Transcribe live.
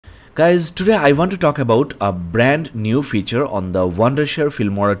Guys, today I want to talk about a brand new feature on the Wondershare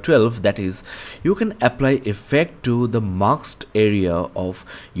Filmora 12, that is, you can apply effect to the masked area of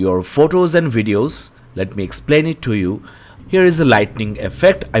your photos and videos. Let me explain it to you. Here is a lightning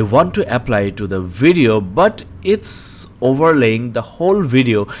effect I want to apply to the video, but it's overlaying the whole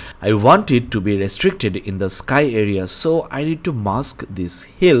video. I want it to be restricted in the sky area, so I need to mask these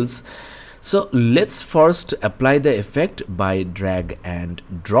hills. So let's first apply the effect by drag and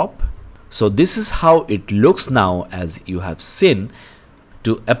drop. So this is how it looks now, as you have seen.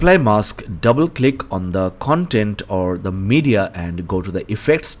 To apply mask, double click on the content or the media and go to the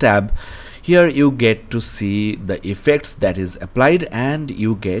effects tab. Here you get to see the effects that is applied, and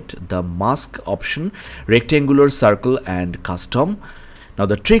you get the mask option, rectangular, circle and custom. Now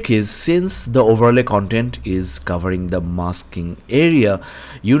the trick is, since the overlay content is covering the masking area,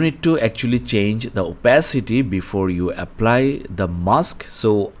 you need to actually change the opacity before you apply the mask.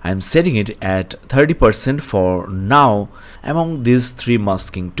 So I'm setting it at 30% for now. Among these three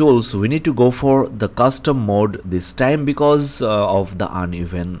masking tools, we need to go for the custom mode this time because of the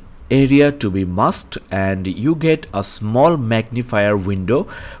uneven area to be masked, and you get a small magnifier window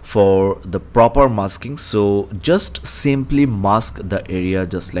for the proper masking. So just simply mask the area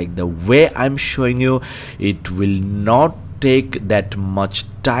just like the way I'm showing you. It will not take that much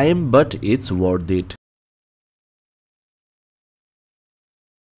time, but it's worth it.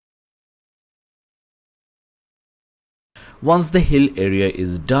 Once the hill area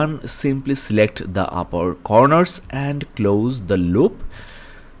is done, simply select the upper corners and close the loop.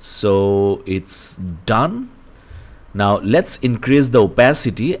 So it's done. Now let's increase the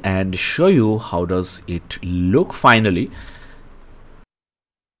opacity and show you how does it look finally.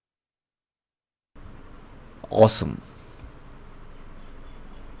 Awesome.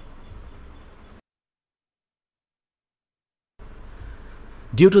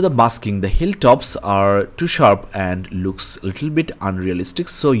 Due to the masking, the hilltops are too sharp and looks a little bit unrealistic,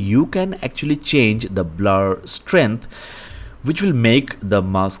 so you can actually change the blur strength, which will make the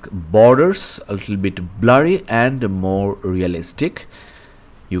mask borders a little bit blurry and more realistic.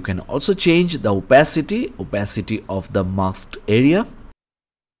 You can also change the opacity of the masked area.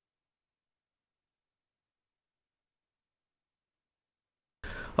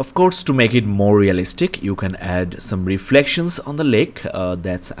 Of course, to make it more realistic, you can add some reflections on the lake.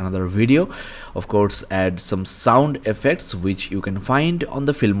 That's another video. Of course, add some sound effects, which you can find on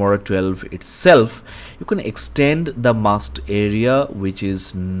the Filmora 12 itself. You can extend the masked area, which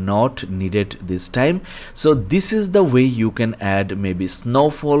is not needed this time. So this is the way you can add maybe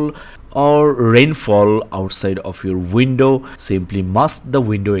snowfall or rainfall outside of your window. Simply mask the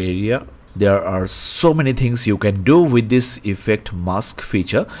window area. There are so many things you can do with this effect mask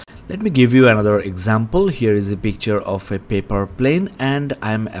feature. Let me give you another example. Here is a picture of a paper plane, and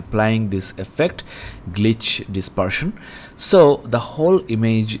I'm applying this effect, glitch dispersion. So the whole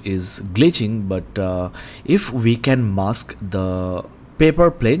image is glitching, but if we can mask the paper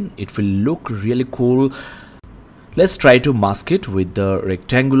plane, it will look really cool. Let's try to mask it with the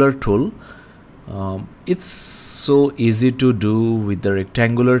rectangular tool. It's so easy to do with the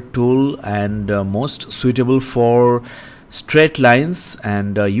rectangular tool, and most suitable for straight lines,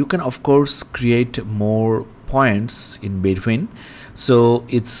 and you can of course create more points in between. So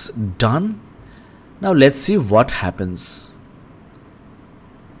it's done. Now let's see what happens.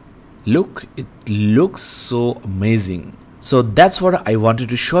 Look, it looks so amazing. So that's what I wanted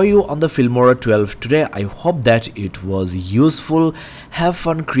to show you on the Filmora 12 today. I hope that it was useful. Have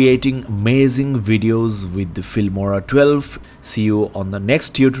fun creating amazing videos with the Filmora 12. See you on the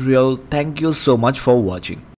next tutorial. Thank you so much for watching.